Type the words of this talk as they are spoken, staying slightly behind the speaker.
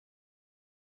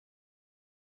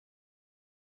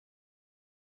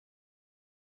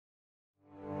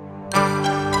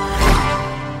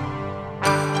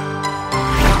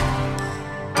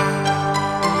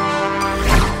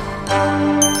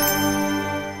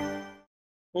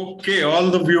Okay,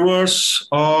 all the viewers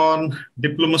on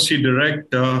Diplomacy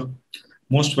Direct,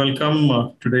 most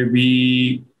welcome. Today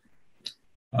we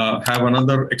have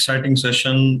another exciting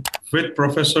session with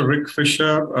Professor Rick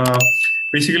Fisher.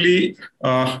 Today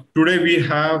we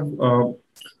have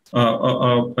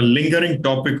a lingering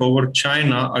topic over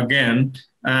China again.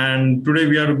 And today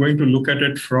we are going to look at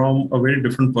it from a very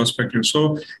different perspective.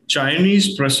 So,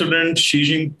 Chinese President Xi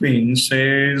Jinping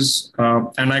says,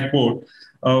 and I quote,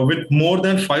 with more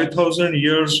than 5,000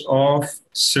 years of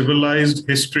civilized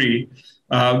history,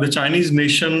 the Chinese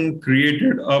nation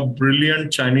created a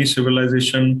brilliant Chinese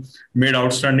civilization, made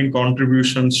outstanding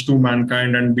contributions to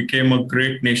mankind, and became a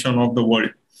great nation of the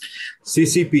world.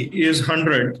 CCP is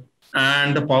 100,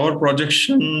 and the power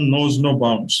projection knows no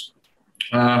bounds.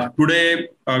 Today,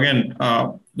 again,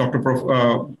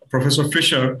 Professor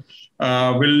Fisher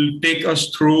will take us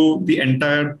through the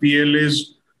entire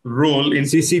PLA's role in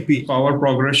CCP, power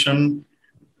progression,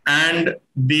 and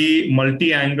the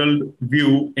multi-angled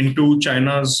view into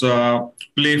China's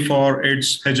play for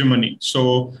its hegemony.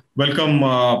 So, welcome,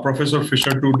 Professor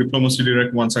Fisher, to Diplomacy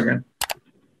Direct once again.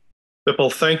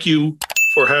 Bipul, thank you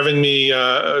for having me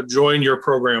join your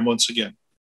program once again.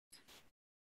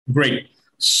 Great.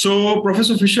 So,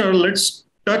 Professor Fisher, let's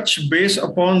touch base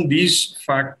upon these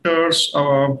factors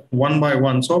one by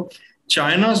one. So,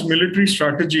 China's military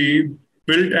strategy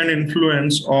built an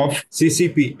influence of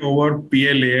CCP over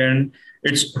PLA and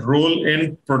its role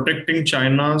in protecting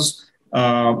China's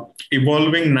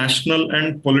evolving national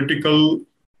and political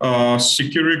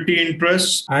security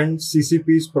interests and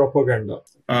CCP's propaganda.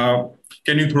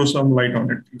 Can you throw some light on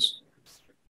it, please?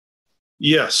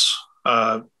 Yes.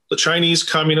 The Chinese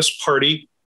Communist Party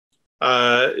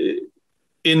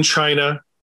in China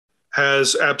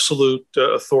has absolute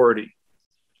authority.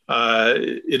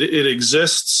 It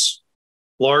exists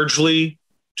largely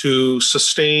to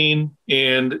sustain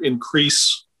and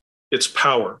increase its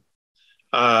power.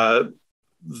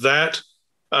 That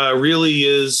really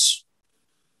is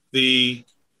the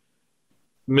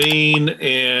main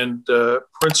and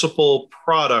principal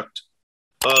product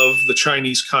of the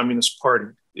Chinese Communist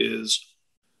Party is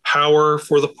power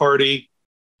for the party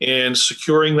and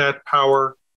securing that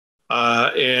power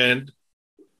and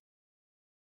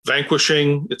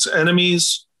vanquishing its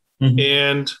enemies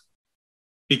and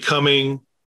becoming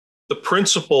the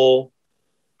principal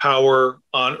power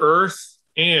on Earth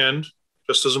and,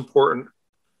 just as important,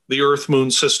 the Earth-Moon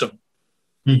system.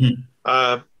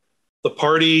 The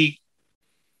party,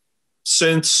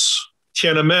 since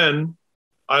Tiananmen,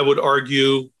 I would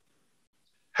argue,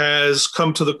 has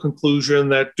come to the conclusion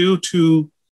that due to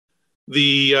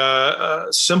the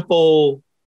simple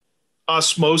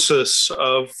osmosis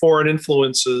of foreign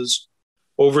influences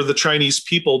over the Chinese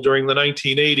people during the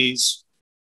 1980s,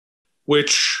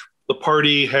 which the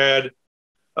party had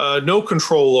no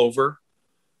control over,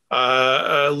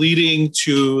 leading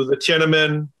to the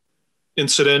Tiananmen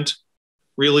incident,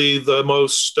 really the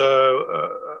most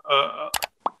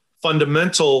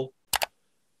fundamental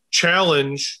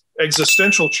challenge,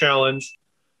 existential challenge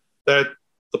that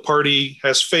the party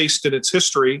has faced in its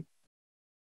history.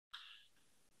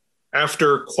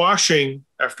 After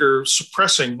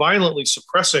violently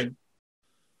suppressing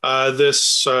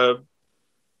this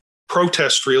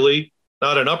protest, really,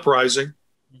 not an uprising,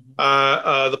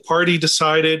 the party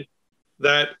decided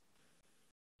that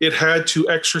it had to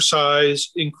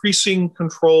exercise increasing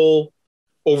control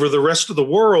over the rest of the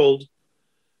world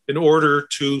in order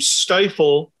to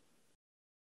stifle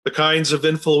the kinds of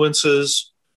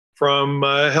influences from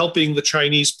helping the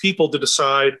Chinese people to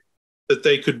decide that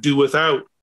they could do without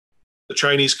the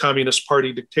Chinese Communist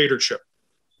Party dictatorship.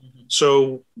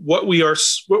 So what we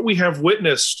have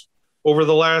witnessed over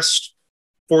the last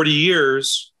 40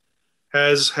 years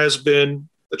has been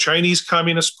the Chinese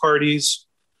Communist Party's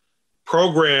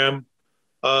program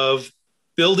of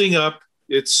building up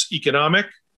its economic,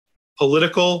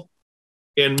 political,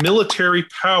 and military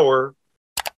power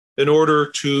in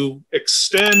order to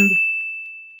extend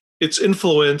its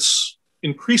influence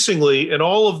increasingly in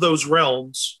all of those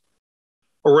realms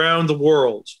around the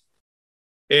world,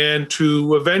 and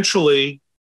to eventually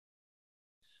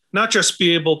not just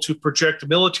be able to project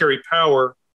military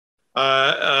power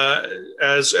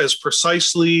as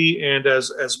precisely and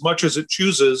as much as it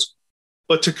chooses,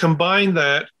 but to combine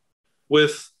that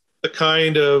with the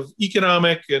kind of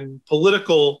economic and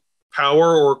political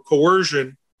power or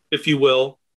coercion, if you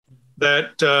will,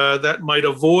 that might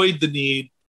avoid the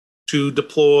need to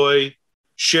deploy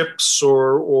ships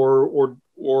or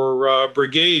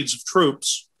brigades of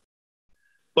troops,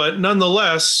 but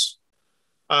nonetheless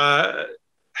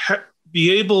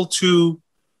be able to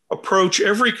approach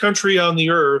every country on the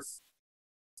earth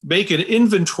make an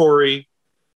inventory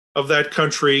of that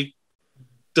country,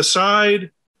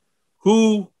 decide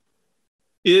who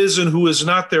is and who is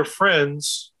not their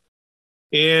friends,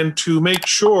 and to make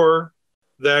sure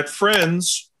that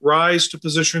friends rise to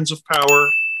positions of power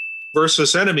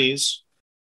versus enemies,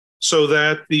 so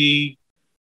that the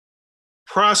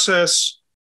process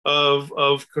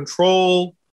of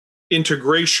control,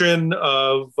 integration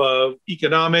of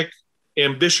economic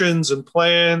ambitions and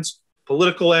plans,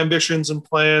 political ambitions and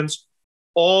plans,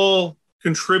 all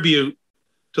contribute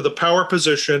to the power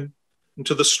position and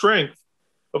to the strength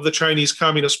of the Chinese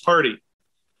Communist Party.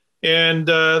 And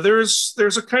there's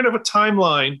a kind of a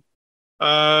timeline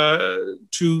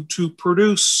to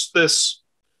produce this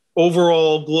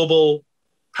overall global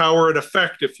power and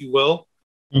effect, if you will.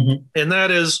 Mm-hmm. And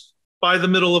that is by the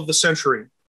middle of the century.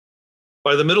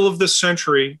 By the middle of this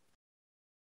century,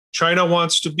 China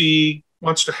wants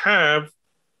to have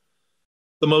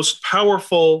the most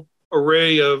powerful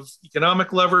array of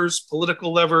economic levers,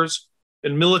 political levers,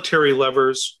 and military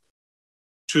levers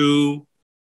to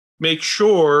make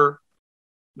sure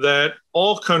that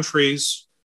all countries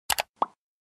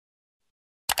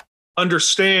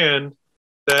understand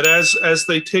that as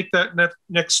they take that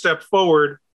next step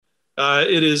forward,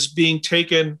 it is being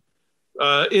taken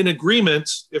in agreement,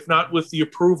 if not with the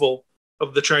approval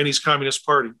of the Chinese Communist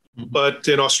Party. Mm-hmm. But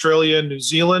in Australia and New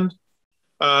Zealand,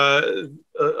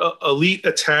 elite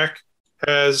attack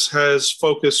has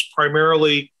focused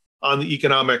primarily on the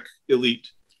economic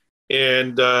elite,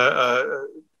 and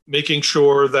making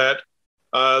sure that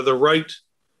the right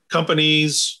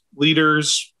companies,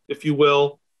 leaders, if you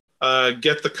will,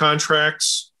 get the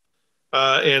contracts,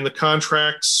 and the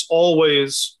contracts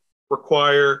always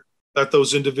require that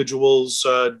those individuals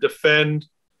defend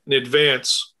and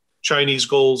advance Chinese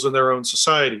goals in their own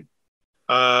society.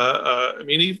 I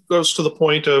mean, it goes to the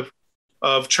point of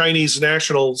Chinese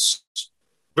nationals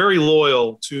very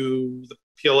loyal to the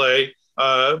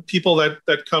PLA. People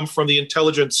that come from the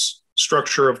intelligence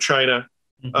structure of China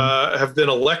have been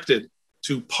elected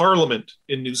to parliament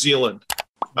in New Zealand.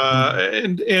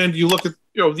 And you look at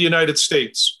the United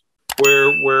States,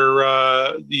 where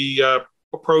the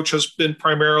approach has been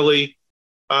primarily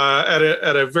at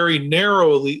a very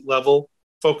narrow elite level,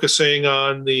 focusing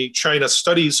on the China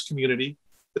studies community,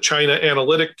 the China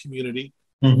analytic community,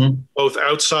 both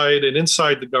outside and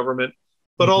inside the government,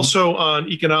 but also on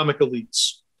economic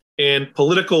elites and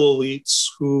political elites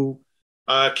who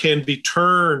can be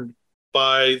turned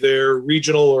by their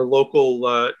regional or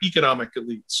local economic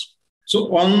elites.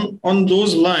 So on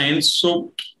those lines,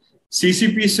 so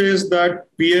CCP says that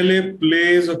PLA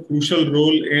plays a crucial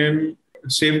role in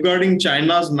safeguarding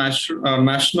China's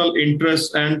national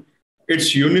interests and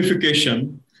its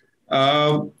unification.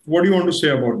 What do you want to say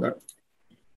about that?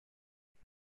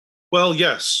 Well,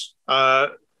 yes.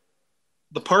 The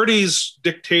party's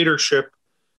dictatorship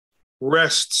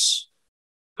rests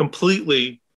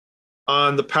completely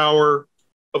on the power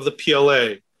of the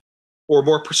PLA, or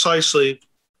more precisely,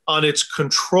 on its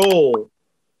control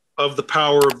of the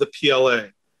power of the PLA.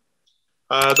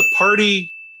 The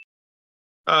party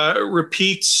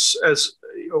repeats as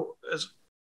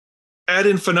ad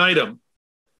infinitum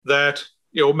that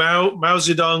Mao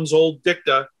Zedong's old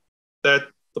dicta that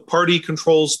the party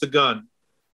controls the gun.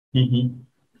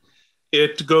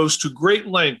 It goes to great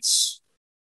lengths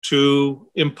to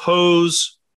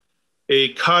impose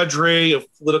a cadre of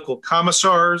political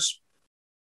commissars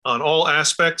on all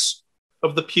aspects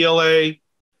of the PLA,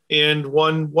 and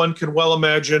one can well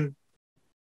imagine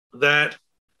that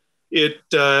it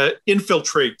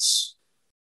infiltrates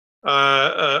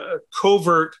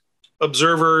covert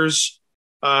observers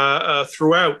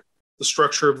throughout the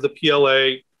structure of the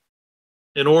PLA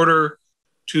in order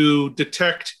to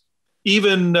detect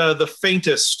even the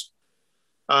faintest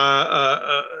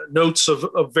notes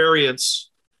of variance,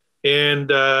 and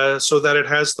so that it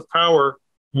has the power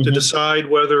to decide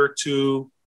whether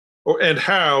to and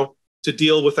how to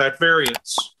deal with that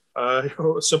variance. A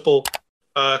simple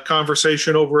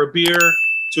conversation over a beer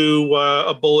to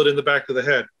a bullet in the back of the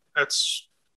head. That's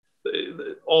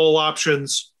all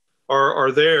options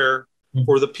are there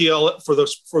for the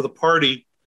for the party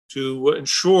to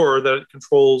ensure that it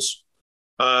controls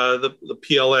the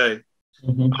PLA.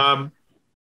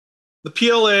 The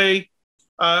PLA,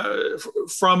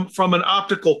 from an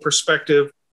optical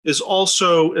perspective, is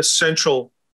also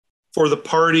essential for the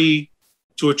party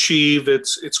to achieve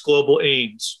its global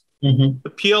aims.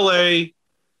 The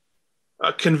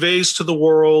PLA conveys to the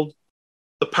world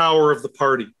the power of the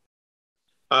party,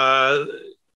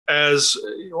 as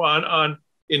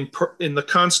in the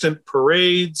constant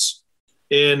parades,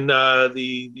 in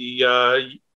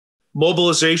the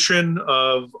mobilization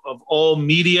of all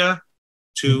media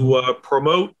to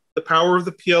promote the power of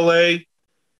the PLA,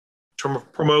 to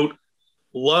promote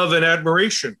love and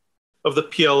admiration of the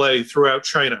PLA throughout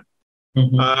China.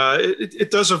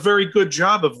 It does a very good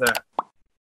job of that.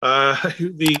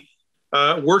 The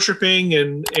worshiping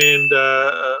and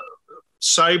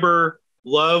cyber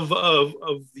love of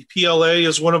the PLA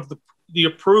is one of the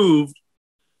approved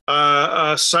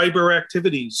cyber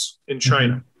activities in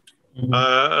China.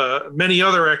 Many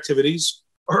other activities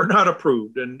are not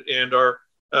approved and are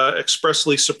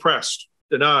expressly suppressed,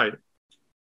 denied.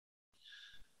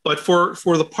 But for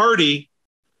the party,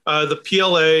 the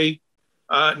PLA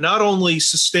not only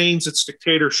sustains its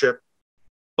dictatorship,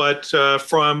 but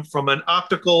from an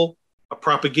optical, a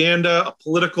propaganda, a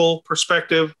political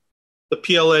perspective, the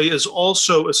PLA is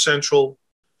also essential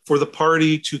for the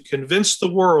party to convince the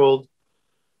world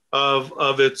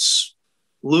of its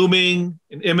looming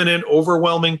and imminent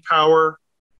overwhelming power,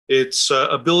 its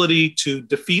ability to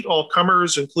defeat all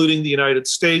comers, including the United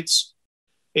States,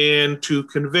 and to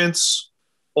convince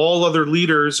all other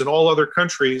leaders in all other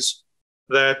countries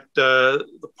that the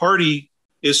party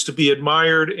is to be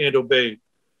admired and obeyed.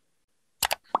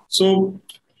 So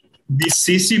the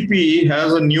CCP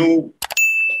has a new,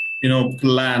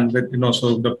 plan that,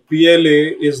 so the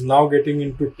PLA is now getting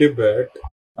into Tibet.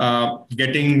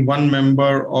 Getting one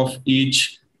member of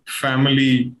each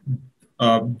family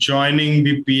joining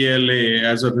the PLA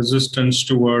as a resistance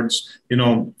towards,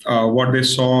 what they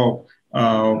saw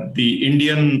the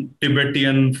Indian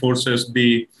Tibetan forces,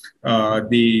 the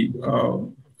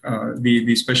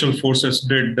special forces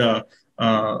did the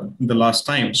last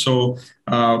time. So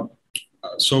how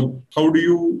do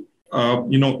you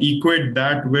equate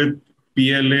that with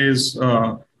PLA's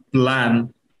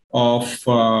plan of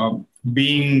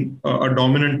being a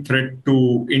dominant threat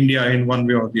to India in one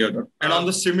way or the other? And on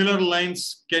the similar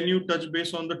lines, can you touch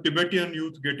base on the Tibetan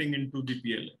youth getting into the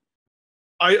PLA?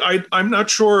 I'm not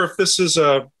sure if this is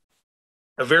a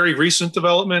very recent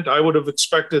development. I would have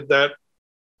expected that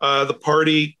the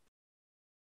party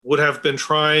would have been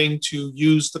trying to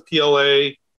use the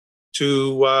PLA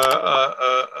to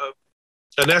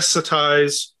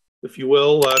anesthetize, if you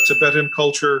will, Tibetan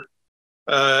culture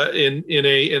in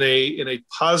a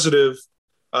positive,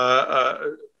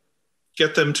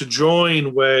 get them to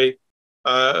join way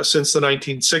since the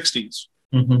 1960s.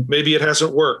 Maybe it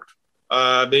hasn't worked.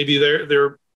 Maybe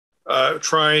they're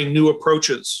trying new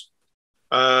approaches.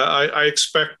 I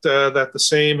expect that the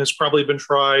same has probably been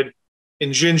tried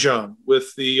in Xinjiang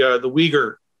with the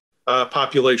Uyghur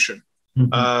population.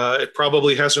 It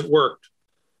probably hasn't worked.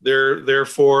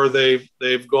 Therefore,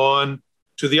 they've gone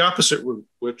to the opposite route,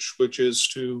 which is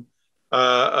to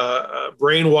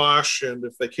brainwash, and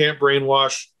if they can't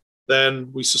brainwash,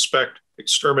 then we suspect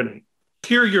exterminate.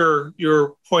 Here,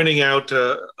 you're pointing out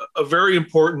a very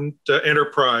important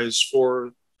enterprise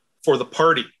for the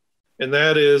party, and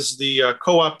that is the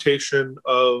co-optation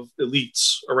of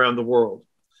elites around the world.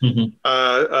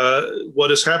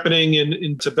 What is happening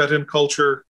in Tibetan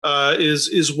culture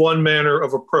is one manner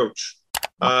of approach,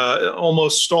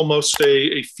 almost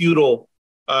a feudal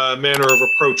manner of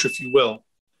approach, if you will,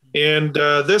 and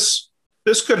this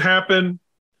could happen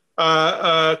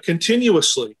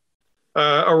continuously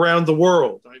around the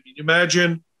world. I mean,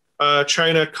 imagine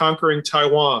China conquering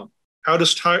Taiwan. How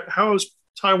is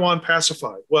Taiwan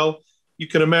pacified? Well, you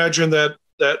can imagine that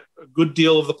a good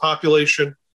deal of the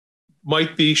population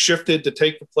might be shifted to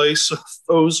take the place of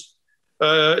those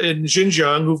in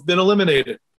Xinjiang who've been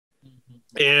eliminated.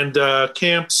 And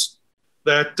camps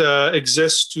that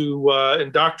exist to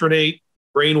indoctrinate,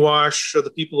 brainwash the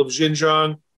people of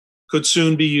Xinjiang could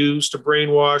soon be used to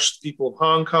brainwash the people of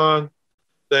Hong Kong,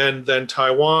 then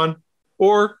Taiwan,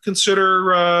 or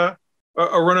consider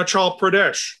Arunachal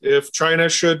Pradesh if China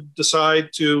should decide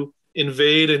to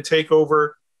invade and take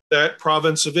over that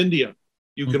province of India.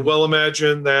 You can well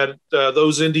imagine that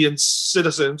those Indian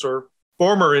citizens or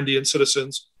former Indian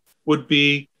citizens would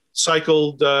be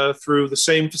cycled through the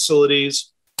same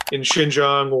facilities in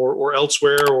Xinjiang or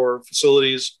elsewhere, or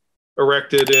facilities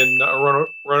erected in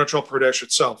Arunachal Pradesh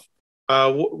itself.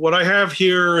 What I have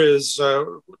here is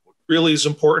really as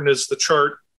important as the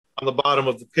chart on the bottom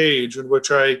of the page, in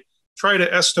which I try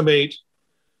to estimate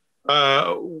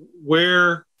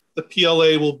where the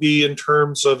PLA will be in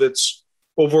terms of its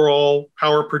overall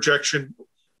power projection,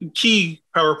 key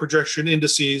power projection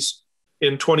indices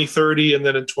in 2030 and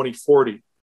then in 2040.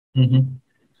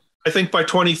 I think by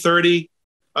 2030,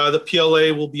 the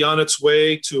PLA will be on its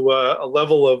way to a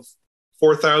level of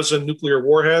 4,000 nuclear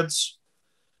warheads.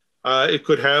 It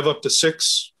could have up to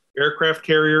 6 aircraft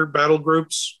carrier battle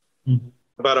groups.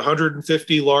 about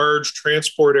 150 large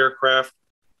transport aircraft,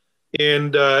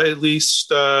 and at least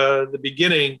the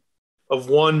beginning of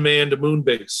one manned moon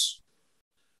base.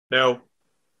 Now,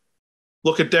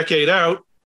 look a decade out,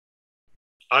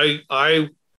 I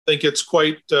think it's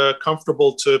quite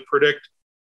comfortable to predict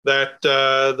that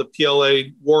the PLA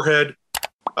warhead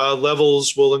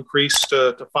levels will increase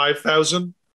to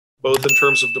 5,000, both in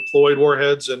terms of deployed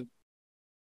warheads and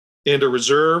a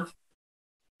reserve.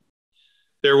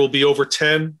 There will be over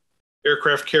 10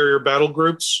 aircraft carrier battle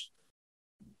groups.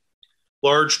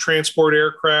 Large transport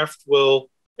aircraft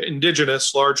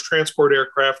indigenous large transport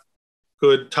aircraft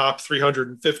could top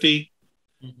 350.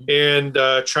 And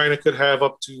China could have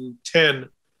up to 10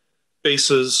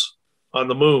 bases on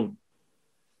the moon.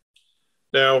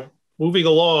 Now, moving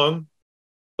along,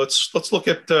 let's look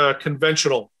at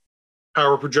conventional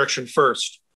power projection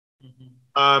first.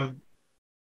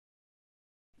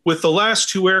 With the last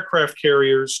two aircraft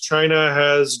carriers, China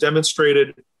has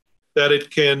demonstrated that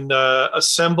it can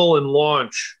assemble and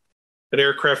launch an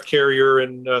aircraft carrier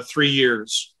in 3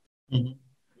 years.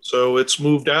 So it's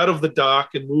moved out of the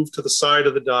dock and moved to the side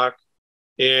of the dock.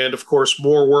 And of course,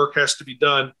 more work has to be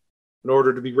done in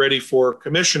order to be ready for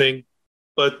commissioning.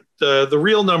 But the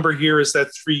real number here is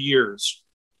that 3 years.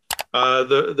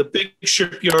 The big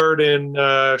shipyard in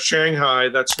Shanghai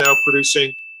that's now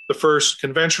producing the first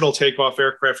conventional takeoff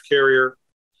aircraft carrier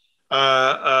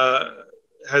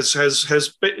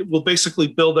will basically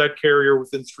build that carrier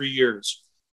within 3 years.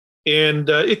 And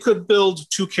it could build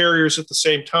two carriers at the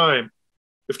same time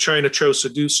if China chose to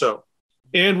do so.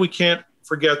 And we can't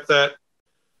forget that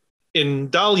in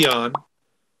Dalian,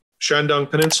 Shandong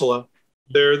Peninsula,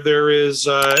 there is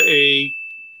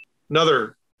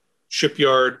another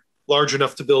shipyard large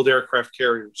enough to build aircraft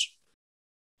carriers.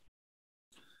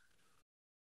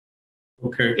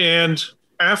 Okay. And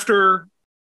after,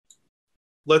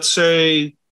 let's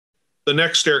say, the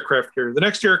next aircraft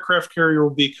carrier will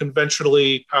be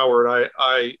conventionally powered,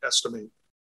 I estimate.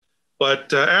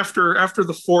 But after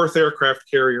the fourth aircraft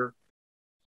carrier,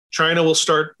 China will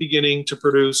start beginning to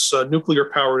produce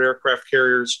nuclear-powered aircraft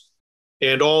carriers,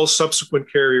 and all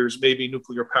subsequent carriers may be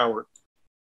nuclear-powered,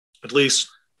 at least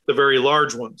the very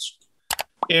large ones.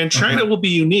 And China will be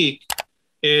unique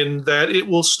in that it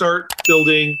will start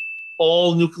building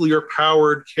all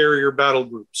nuclear-powered carrier battle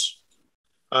groups.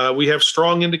 We have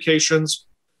strong indications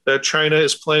that China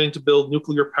is planning to build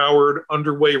nuclear-powered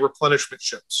underway replenishment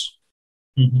ships,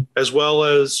 as well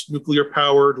as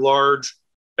nuclear-powered large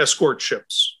escort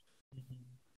ships.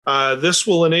 This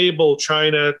will enable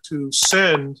China to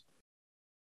send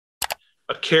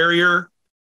a carrier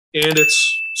and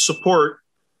its support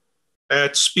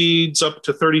at speeds up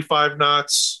to 35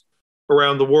 knots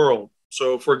around the world.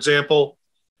 So, for example,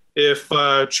 if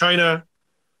China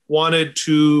wanted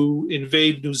to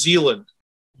invade New Zealand,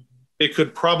 it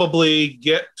could probably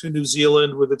get to New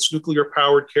Zealand with its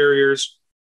nuclear-powered carriers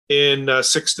in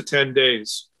 6 to 10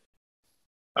 days.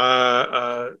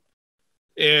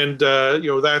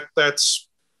 That's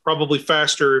probably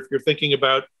faster if you're thinking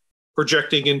about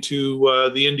projecting into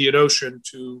the Indian Ocean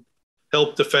to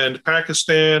help defend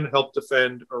Pakistan, help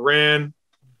defend Iran,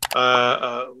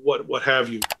 what have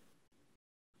you.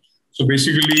 So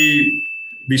basically,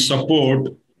 the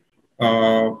support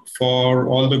for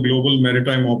all the global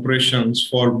maritime operations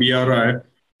for BRI,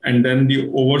 and then the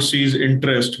overseas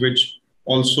interest, which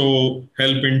also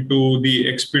help into the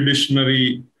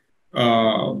expeditionary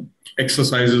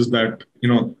exercises that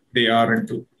they are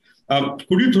into.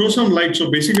 Could you throw some light? So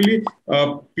basically,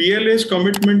 PLA's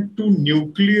commitment to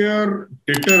nuclear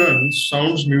deterrence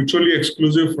sounds mutually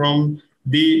exclusive from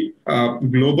the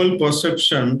global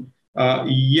perception,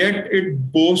 yet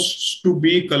it boasts to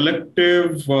be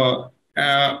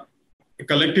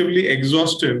collectively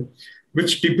exhaustive,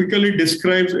 which typically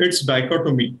describes its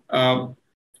dichotomy.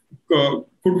 Could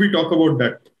we talk about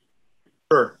that?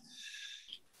 Sure.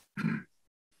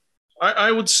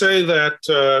 I would say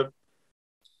that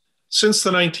since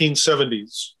the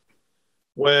 1970s,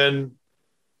 when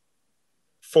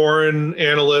foreign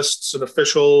analysts and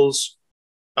officials,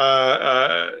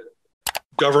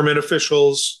 government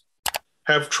officials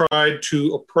have tried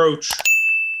to approach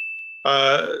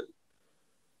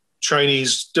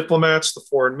Chinese diplomats, the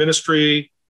foreign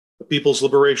ministry, the People's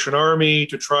Liberation Army,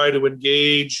 to try to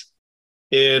engage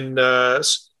in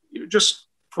just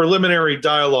preliminary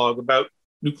dialogue about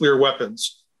nuclear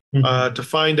weapons, to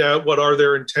find out what are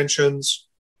their intentions,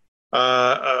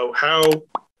 how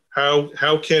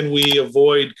can we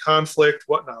avoid conflict,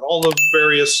 whatnot, all the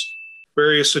various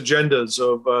agendas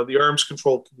of the arms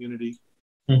control community.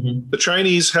 The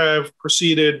Chinese have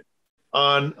proceeded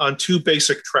on two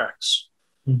basic tracks.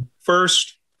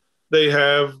 First, they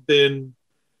have been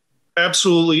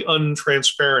absolutely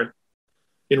untransparent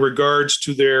in regards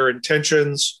to their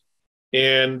intentions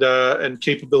and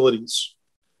capabilities.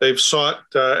 They've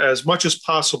sought as much as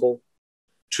possible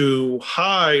to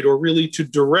hide or really to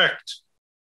direct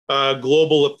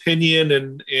global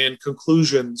opinion and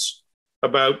conclusions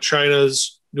about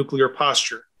China's nuclear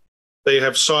posture. They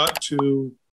have sought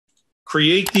to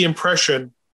create the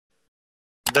impression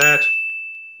that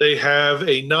they have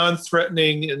a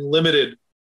non-threatening and limited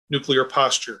nuclear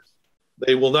posture.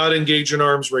 They will not engage in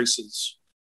arms races.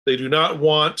 They do not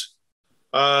want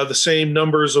the same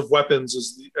numbers of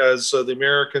weapons as the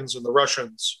Americans and the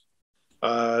Russians.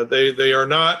 They are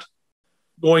not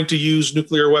going to use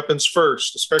nuclear weapons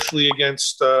first, especially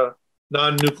against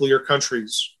non-nuclear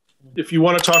countries. If you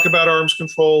want to talk about arms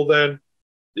control, then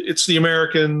it's the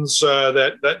Americans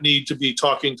that need to be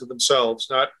talking to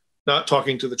themselves, not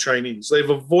talking to the Chinese. They've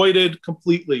avoided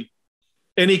completely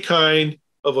any kind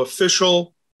of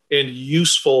official and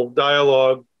useful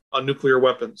dialogue on nuclear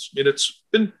weapons. I mean, it's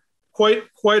been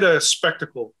quite a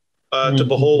spectacle to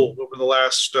behold over the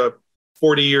last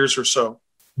 40 years or so.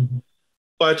 Mm-hmm.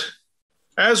 But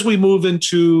as we move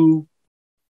into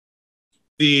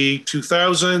the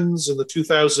 2000s and the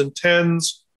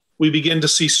 2010s, we begin to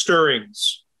see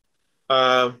stirrings,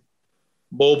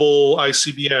 mobile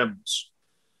ICBMs,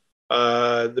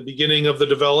 the beginning of the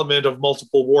development of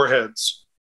multiple warheads,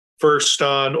 first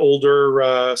on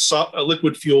older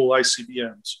liquid fuel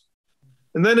ICBMs.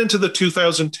 And then into the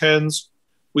 2010s,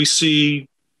 we see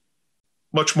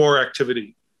much more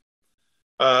activity.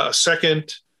 A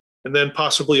second, and then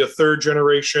possibly a third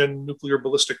generation nuclear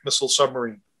ballistic missile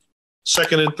submarine.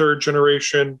 Second and third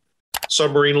generation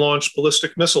submarine launched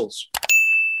ballistic missiles.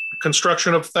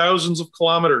 Construction of thousands of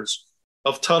kilometers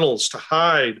of tunnels to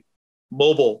hide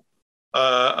mobile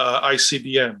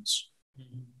ICBMs.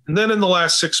 And then in the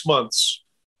last 6 months,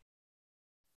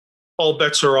 all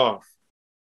bets are off.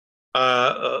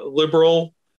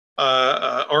 Liberal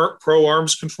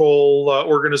pro-arms control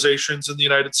organizations in the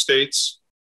United States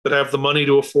that have the money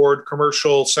to afford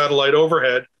commercial satellite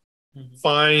overhead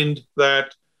find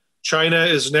that China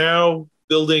is now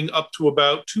building up to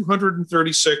about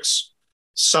 236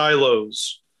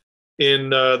 silos in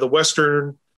the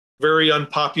western, very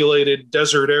unpopulated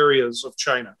desert areas of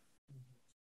China.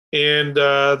 And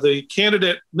the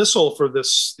candidate missile for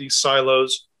these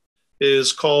silos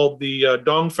is called the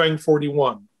Dongfeng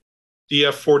 41,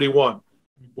 DF-41,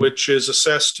 which is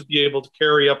assessed to be able to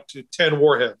carry up to 10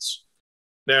 warheads.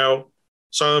 Now,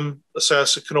 some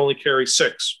assess it can only carry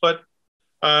 6, but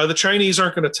the Chinese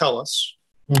aren't going to tell us.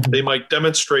 Mm-hmm. They might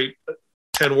demonstrate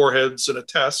 10 warheads in a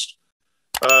test,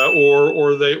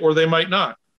 or they might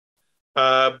not.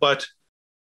 But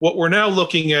what we're now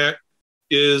looking at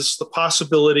is the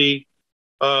possibility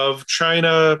of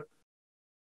China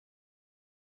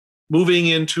moving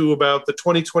into about the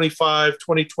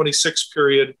 2025-2026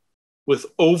 period with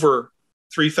over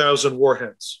 3,000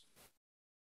 warheads.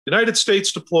 The United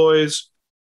States deploys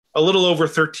a little over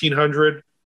 1,300.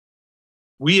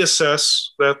 We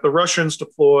assess that the Russians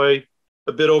deploy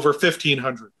a bit over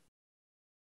 1,500.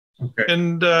 Okay.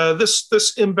 And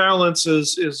this imbalance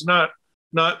is not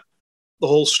the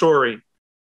whole story.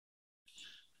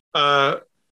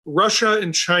 Russia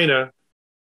and China,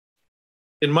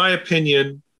 in my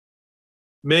opinion,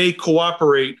 may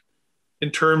cooperate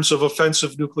in terms of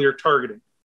offensive nuclear targeting.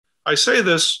 I say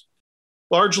this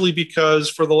largely because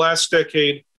for the last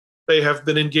decade, they have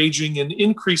been engaging in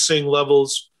increasing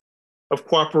levels of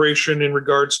cooperation in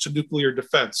regards to nuclear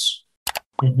defense.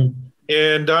 Mm-hmm.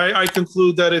 And I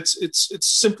conclude that it's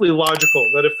simply logical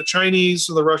that if the Chinese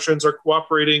and the Russians are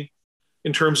cooperating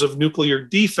in terms of nuclear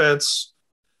defense,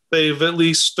 they've at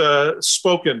least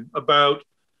spoken about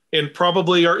and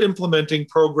probably are implementing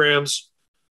programs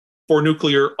for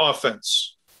nuclear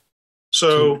offense.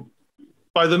 So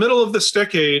by the middle of this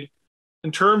decade,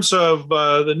 in terms of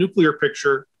the nuclear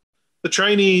picture, the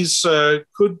Chinese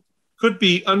could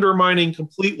be undermining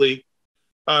completely,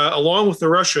 along with the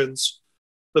Russians,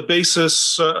 the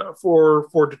basis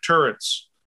for deterrence.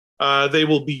 They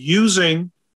will be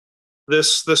using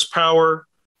this power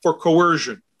for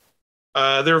coercion.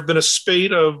 There have been a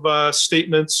spate of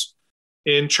statements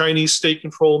in Chinese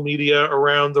state-controlled media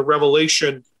around the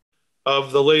revelation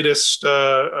of the latest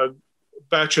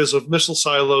batches of missile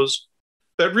silos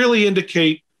that really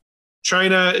indicate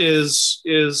China is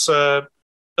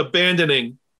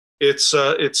abandoning its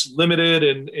limited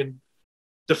and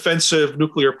defensive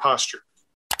nuclear posture.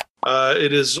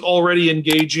 It is already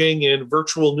engaging in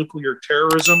virtual nuclear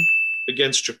terrorism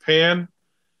against Japan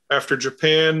after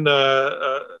Japan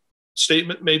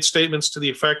made statements to the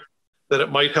effect that it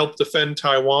might help defend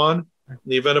Taiwan in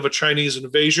the event of a Chinese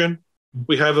invasion.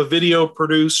 We have a video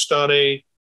produced on a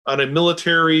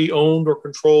military-owned or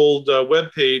controlled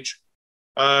web page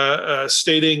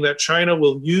stating that China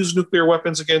will use nuclear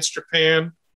weapons against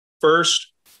Japan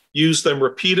first, use them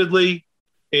repeatedly,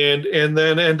 and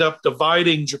then end up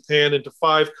dividing Japan into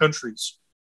 5 countries.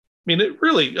 I mean, it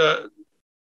really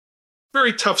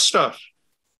very tough stuff.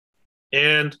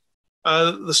 And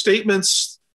the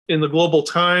statements in the Global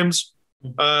Times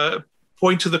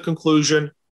point to the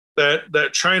conclusion that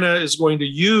China is going to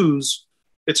use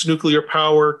its nuclear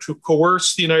power to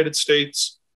coerce the United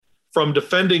States from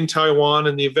defending Taiwan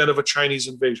in the event of a Chinese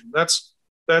invasion.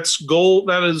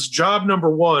 That is job number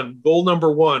one, goal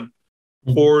number one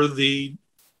for the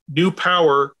new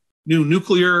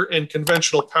nuclear and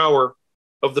conventional power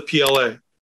of the PLA.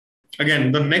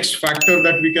 Again, the next factor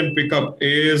that we can pick up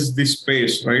is the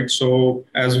space, right? So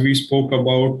as we spoke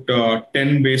about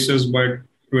 10 bases by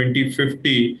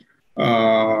 2050,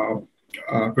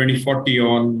 2040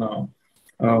 on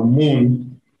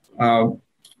moon.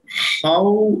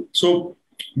 So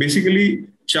basically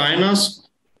China's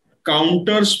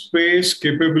counter space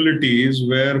capabilities,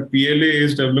 where PLA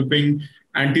is developing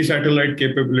anti-satellite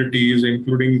capabilities,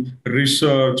 including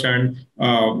research and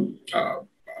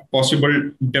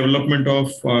possible development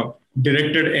of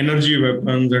directed energy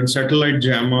weapons and satellite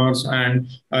jammers and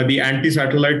the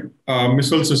anti-satellite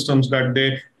missile systems that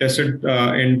they tested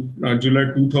in July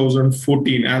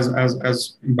 2014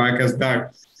 as back as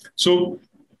that. So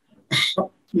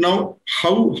now,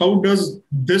 how does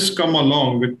this come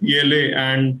along with PLA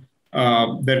and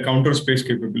their counter space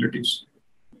capabilities?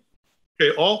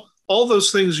 Okay, all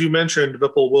those things you mentioned,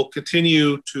 Vipul, will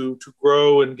continue to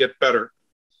grow and get better,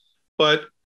 but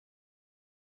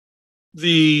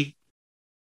in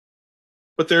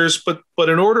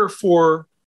order for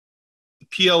the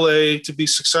PLA to be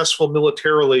successful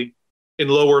militarily in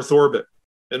low Earth orbit,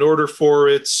 in order for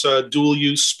its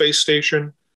dual-use space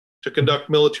station to conduct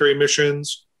military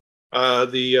missions,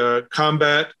 the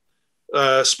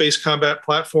space combat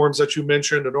platforms that you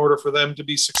mentioned, in order for them to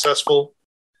be successful,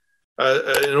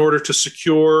 in order to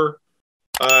secure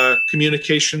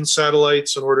communication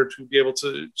satellites, in order to be able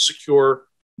to secure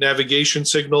navigation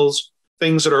signals,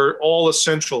 things that are all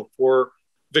essential for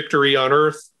victory on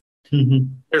Earth.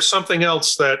 There's something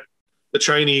else that the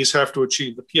Chinese have to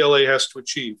achieve, the PLA has to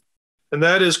achieve, and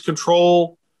that is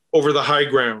control over the high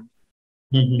ground.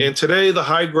 And today the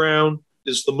high ground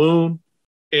is the moon,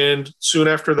 and soon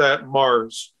after that,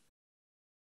 Mars.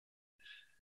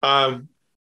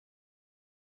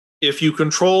 If you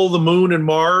control the moon and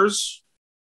Mars,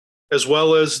 as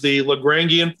well as the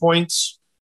Lagrangian points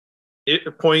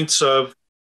of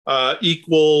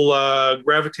equal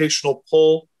gravitational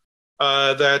pull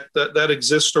that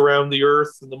exist around the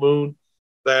Earth and the moon,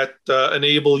 that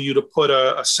enable you to put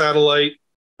a satellite,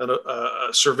 a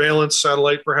surveillance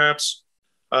satellite perhaps,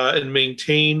 and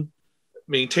maintain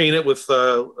it with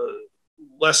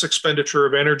less expenditure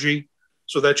of energy,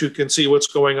 so that you can see what's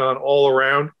going on all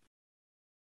around.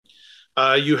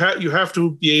 You have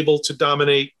to be able to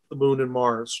dominate the moon and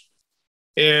Mars,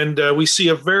 and we see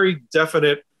a very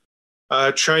definite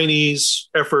Chinese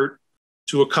effort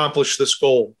to accomplish this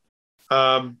goal.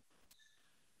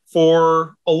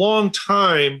 For a long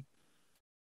time,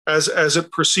 as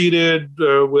it proceeded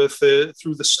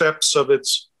through the steps of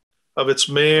its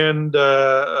manned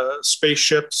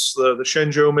spaceships, the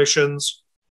Shenzhou missions,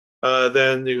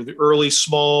 then the early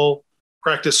small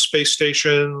practice space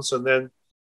stations, and then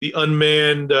the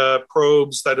unmanned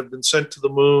probes that have been sent to the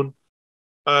moon.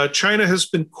 China has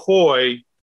been coy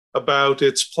about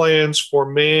its plans for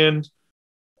manned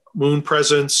moon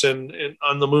presence and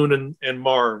on the moon and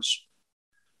Mars.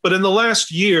 But in the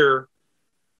last year,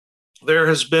 there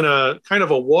has been a kind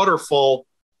of a waterfall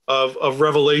of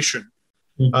revelation,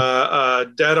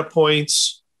 data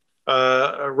points,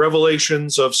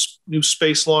 revelations of new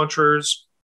space launchers,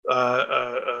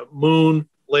 moon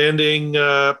landing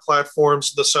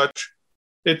platforms, the such.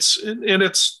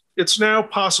 It's now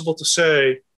possible to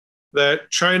say that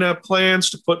China plans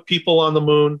to put people on the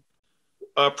moon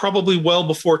probably well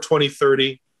before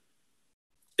 2030.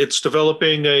 It's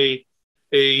developing a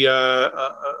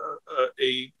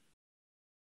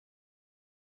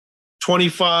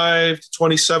 25 to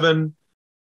 27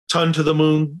 ton to the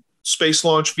moon space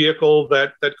launch vehicle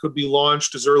that could be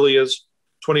launched as early as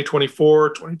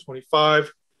 2024,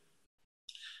 2025.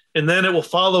 And then it will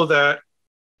follow that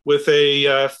with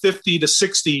a 50 to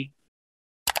 60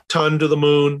 ton to the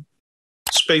moon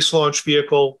space launch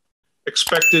vehicle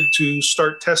expected to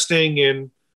start testing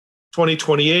in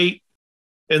 2028.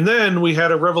 And then we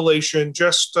had a revelation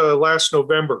just last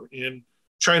November in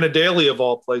China Daily, of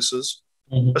all places,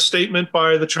 a statement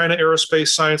by the China Aerospace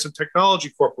Science and Technology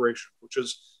Corporation, which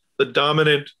is the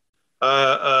dominant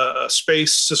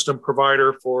space system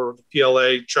provider for the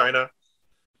PLA China,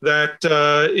 that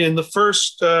in the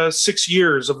first 6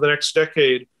 years of the next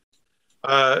decade,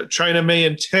 China may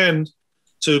intend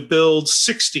to build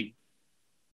 60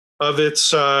 of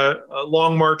its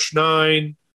Long March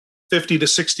 9, 50 to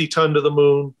 60 ton to the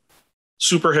moon,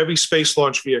 super heavy space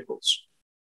launch vehicles.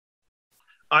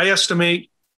 I estimate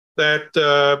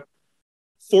that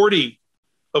 40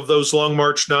 of those Long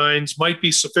March 9s might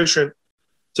be sufficient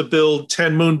to build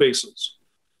 10 moon bases.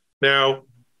 Now,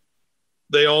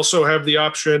 they also have the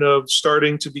option of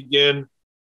starting to begin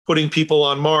putting people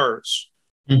on Mars.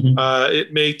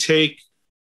 It may take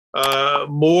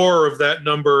more of that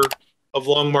number of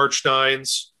Long March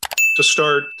 9s to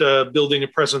start building a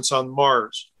presence on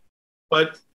Mars.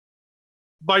 But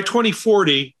by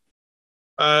 2040,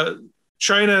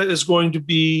 China is going to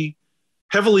be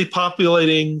heavily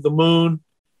populating the moon.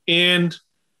 And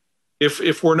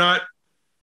if we're not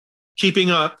keeping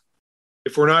up,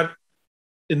 if we're not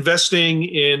investing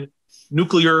in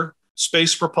nuclear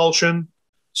space propulsion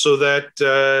so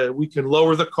that we can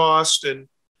lower the cost and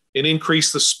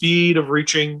increase the speed of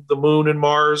reaching the moon and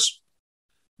Mars,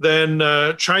 then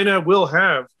China will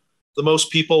have the most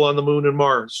people on the moon and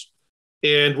Mars.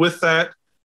 And with that,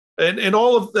 and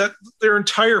all of that, their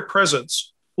entire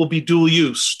presence will be dual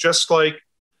use, just like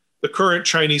the current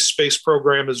Chinese space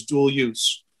program is dual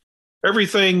use.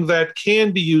 Everything that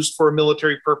can be used for a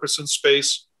military purpose in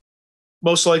space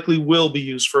most likely will be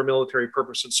used for a military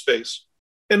purpose in space.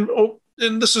 And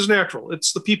this is natural.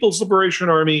 It's the People's Liberation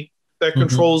Army that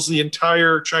controls the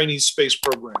entire Chinese space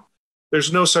program.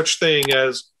 There's no such thing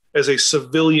as a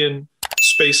civilian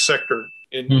space sector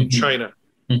in China.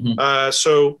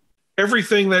 So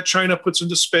everything that China puts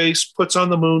into space, puts on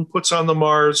the moon, puts on the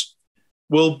Mars,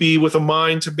 will be with a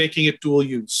mind to making it dual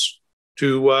use,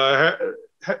 to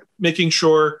making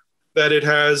sure that it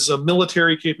has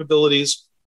military capabilities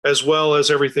as well as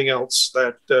everything else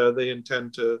that they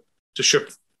intend to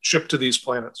ship to these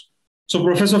planets. So,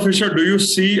 Professor Fisher, do you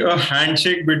see a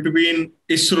handshake between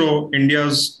ISRO,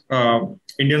 India's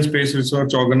Indian Space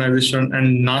Research Organization,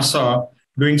 and NASA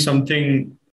doing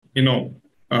something,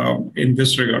 in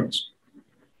this regards?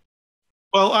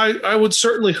 Well, I would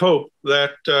certainly hope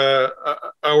that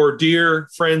our dear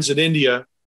friends in India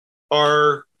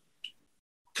are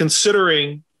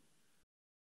considering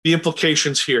the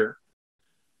implications here.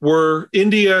 Were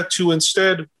India to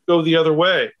instead go the other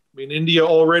way, I mean, India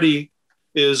already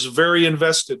is very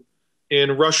invested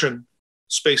in Russian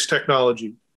space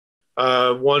technology.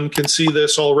 One can see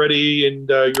this already in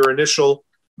your initial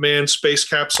manned space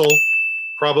capsule.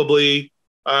 Probably,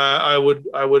 I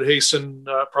would hasten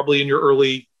probably in your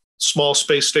early small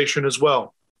space station as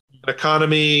well. An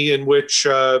economy in which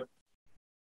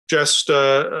just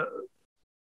the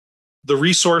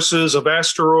resources of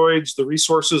asteroids, the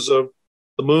resources of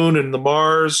the moon and the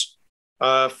Mars,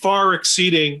 far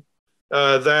exceeding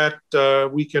that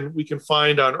we can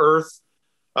find on Earth,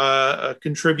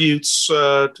 contributes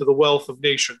to the wealth of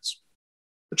nations.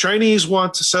 The Chinese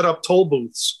want to set up toll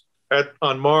booths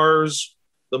on Mars,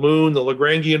 the moon, the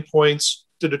Lagrangian points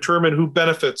to determine who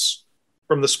benefits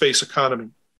from the space economy.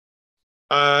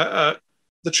 The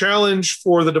challenge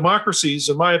for the democracies,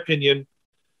 in my opinion,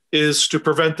 is to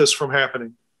prevent this from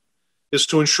happening, is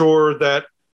to ensure that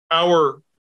our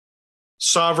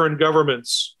sovereign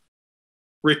governments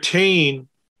retain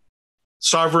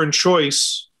sovereign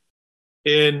choice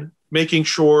in making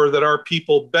sure that our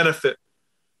people benefit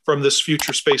from this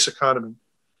future space economy.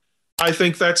 I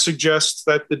think that suggests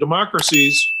that the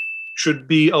democracies should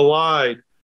be allied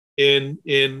in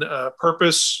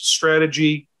purpose,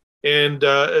 strategy, and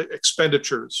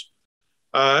expenditures.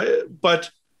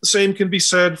 But the same can be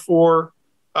said for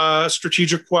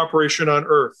strategic cooperation on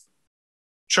Earth.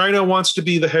 China wants to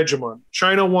be the hegemon.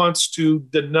 China wants to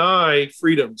deny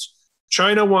freedoms.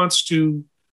 China wants to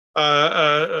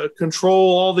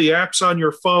control all the apps on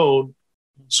your phone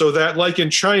so that, like in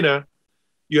China,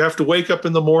 you have to wake up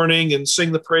in the morning and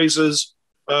sing the praises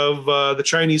of the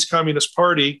Chinese Communist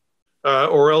Party,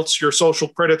 or else your social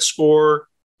credit score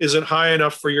isn't high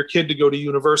enough for your kid to go to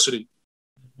university.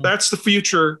 That's the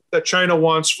future that China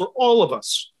wants for all of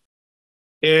us.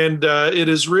 And it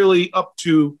is really up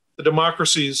to the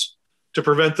democracies to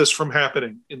prevent this from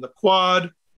happening in the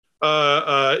Quad,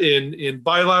 in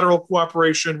bilateral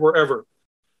cooperation, wherever.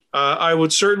 I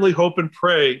would certainly hope and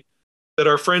pray that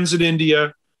our friends in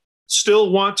India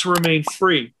still want to remain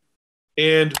free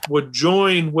and would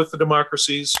join with the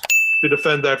democracies to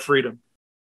defend that freedom.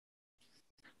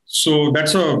 So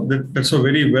that's a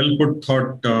very well put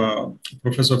thought,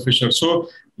 Professor Fisher. So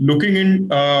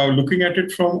looking at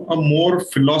it from a more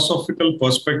philosophical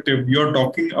perspective, you're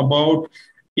talking about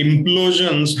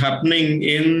implosions happening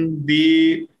in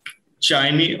the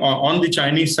Chinese on the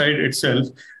Chinese side itself.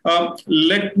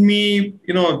 Let me,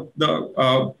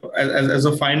 as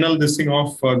a final this thing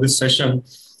of this session,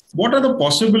 what are the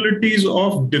possibilities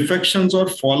of defections or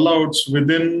fallouts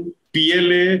within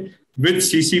PLA with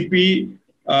CCP?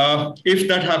 If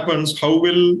that happens, how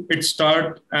will it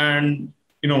start and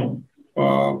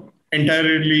uh,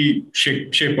 entirely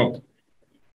shape up?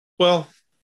 Well,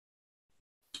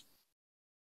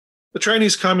 the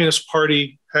Chinese Communist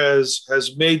Party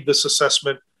has made this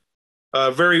assessment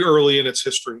very early in its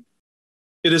history.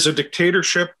 It is a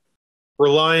dictatorship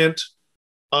reliant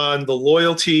on the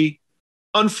loyalty,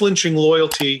 unflinching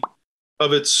loyalty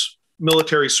of its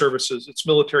military services, its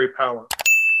military power.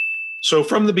 So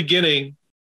from the beginning,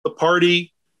 the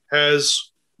party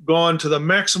has gone to the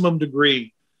maximum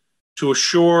degree to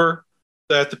assure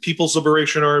that the People's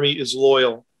Liberation Army is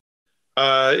loyal.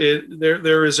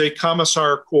 There is a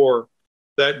Commissar Corps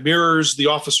that mirrors the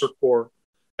officer corps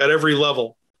at every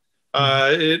level.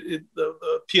 The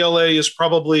PLA is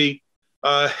probably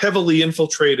heavily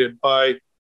infiltrated by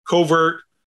covert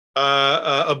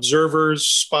observers,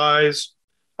 spies.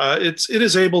 It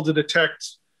is able to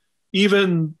detect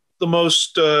even the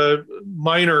most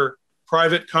minor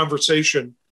private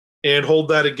conversation and hold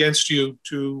that against you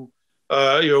to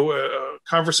a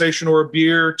conversation or a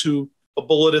beer to a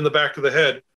bullet in the back of the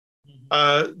head.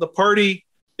 The party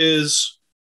is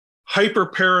hyper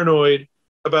paranoid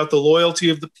about the loyalty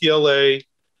of the PLA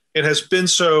and has been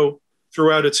so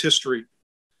throughout its history.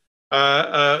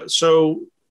 So,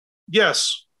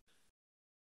 yes.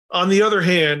 On the other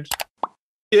hand,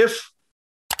 if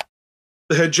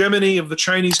the hegemony of the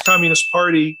Chinese Communist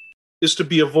Party is to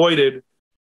be avoided,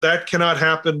 that cannot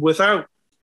happen without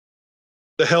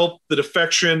the help, the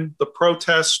defection, the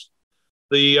protest,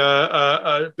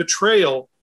 the betrayal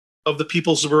of the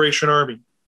People's Liberation Army.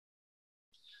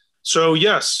 So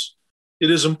yes, it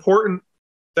is important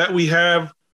that we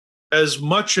have as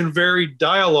much and varied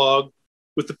dialogue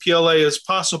with the PLA as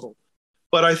possible.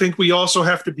 But I think we also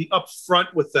have to be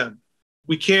upfront with them.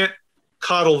 We can't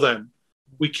coddle them.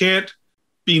 We can't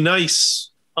be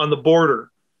nice on the border.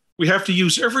 We have to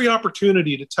use every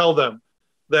opportunity to tell them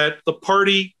that the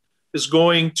party is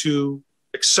going to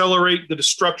accelerate the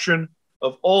destruction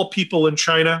of all people in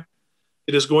China.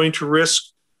 It is going to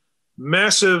risk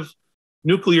massive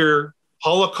nuclear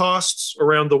holocausts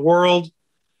around the world,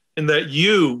 and that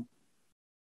you,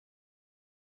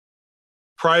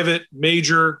 private,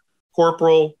 major,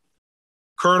 corporal,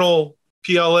 colonel,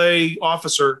 PLA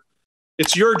officer,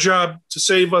 it's your job to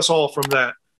save us all from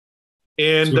that.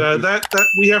 And that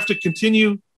we have to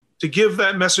continue to give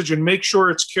that message and make sure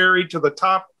it's carried to the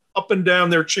top, up and down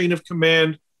their chain of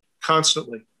command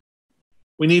constantly.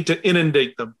 We need to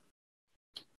inundate them.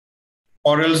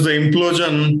 Or else the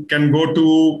implosion can go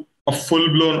to a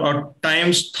full-blown or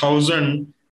times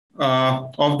 1,000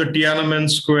 of the Tiananmen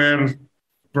Square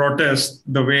protest,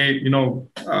 the way,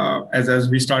 as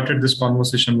we started this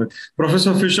conversation with.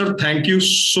 Professor Fisher, thank you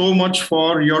so much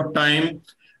for your time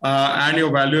and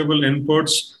your valuable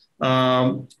inputs.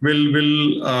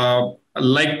 We'll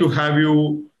like to have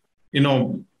you,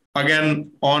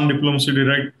 again on Diplomacy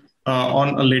Direct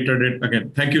on a later date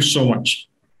again. Thank you so much.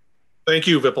 Thank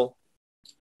you, Vipul.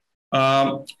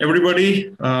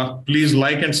 Everybody, please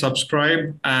like and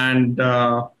subscribe, and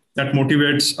that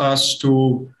motivates us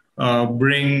to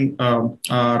bring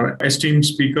our esteemed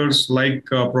speakers like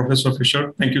Professor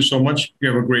Fisher. Thank you so much. You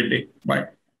have a great day. Bye.